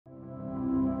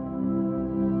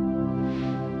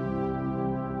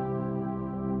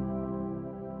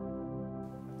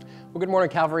Well, good morning,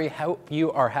 Calvary. Hope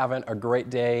you are having a great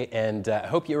day, and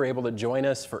hope you were able to join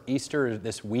us for Easter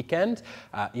this weekend,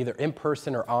 either in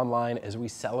person or online, as we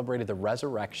celebrated the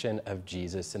resurrection of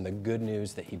Jesus and the good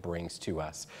news that he brings to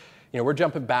us. You know, we're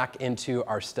jumping back into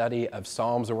our study of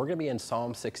Psalms, and we're going to be in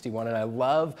Psalm 61, and I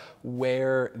love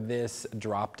where this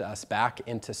dropped us back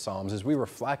into Psalms as we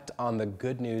reflect on the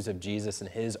good news of Jesus and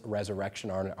his resurrection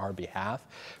on our behalf.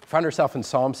 We find ourselves in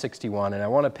Psalm 61, and I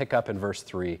want to pick up in verse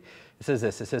 3. It says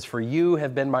this, it says, "For you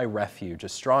have been my refuge, a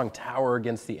strong tower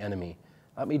against the enemy.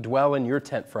 Let me dwell in your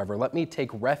tent forever. Let me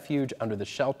take refuge under the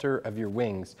shelter of your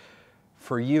wings.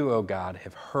 For you, O God,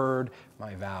 have heard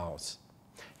my vows."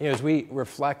 You know, as we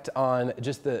reflect on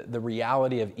just the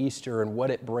reality of Easter and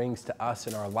what it brings to us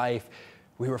in our life,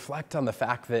 we reflect on the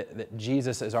fact that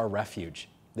Jesus is our refuge,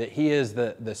 that he is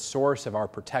the source of our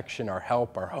protection, our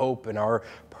help, our hope, and our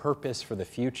purpose for the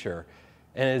future.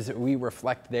 And as we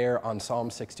reflect there on Psalm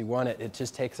 61, it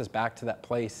just takes us back to that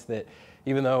place that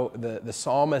even though the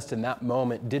psalmist in that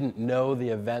moment didn't know the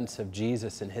events of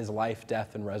Jesus and his life,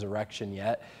 death, and resurrection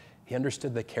yet, he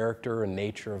understood the character and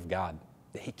nature of God,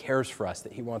 that he cares for us,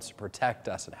 that he wants to protect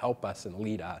us and help us and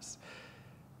lead us.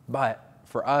 But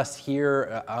for us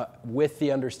here, with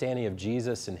the understanding of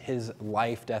Jesus and his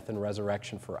life, death, and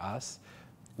resurrection for us,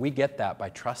 we get that by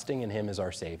trusting in him as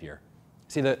our Savior.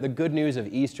 See, the good news of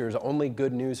Easter is only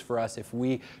good news for us if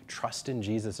we trust in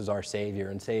Jesus as our Savior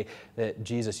and say that,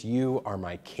 Jesus, you are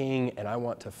my King, and I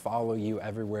want to follow you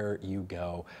everywhere you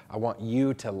go. I want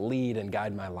you to lead and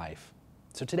guide my life.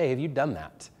 So today, have you done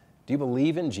that? Do you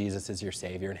believe in Jesus as your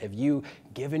Savior? And have you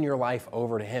given your life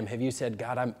over to him? Have you said,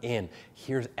 God, I'm in.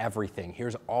 Here's everything.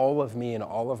 Here's all of me and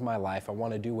all of my life. I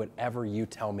want to do whatever you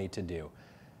tell me to do.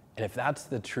 And if that's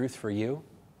the truth for you,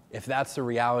 if that's the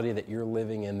reality that you're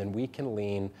living in, then we can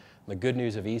lean on the good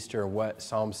news of Easter and what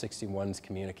Psalm 61 is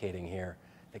communicating here,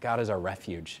 that God is our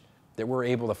refuge, that we're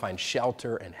able to find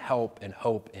shelter and help and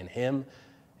hope in him,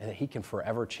 and that he can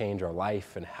forever change our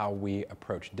life and how we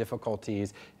approach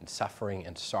difficulties and suffering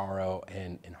and sorrow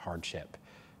and hardship.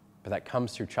 But that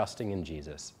comes through trusting in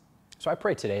Jesus. So I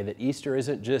pray today that Easter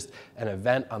isn't just an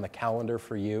event on the calendar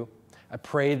for you. I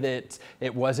pray that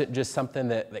it wasn't just something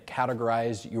that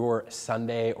categorized your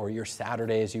Sunday or your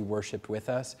Saturday as you worshiped with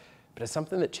us, but it's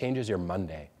something that changes your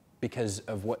Monday because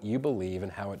of what you believe and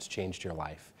how it's changed your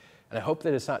life. And I hope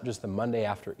that it's not just the Monday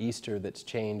after Easter that's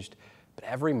changed, but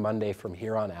every Monday from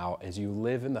here on out as you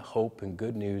live in the hope and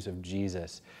good news of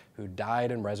Jesus who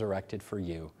died and resurrected for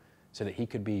you so that he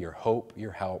could be your hope,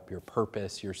 your help, your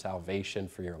purpose, your salvation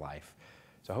for your life.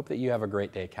 So I hope that you have a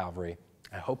great day, Calvary.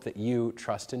 I hope that you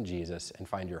trust in Jesus and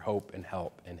find your hope and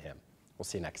help in him. We'll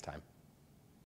see you next time.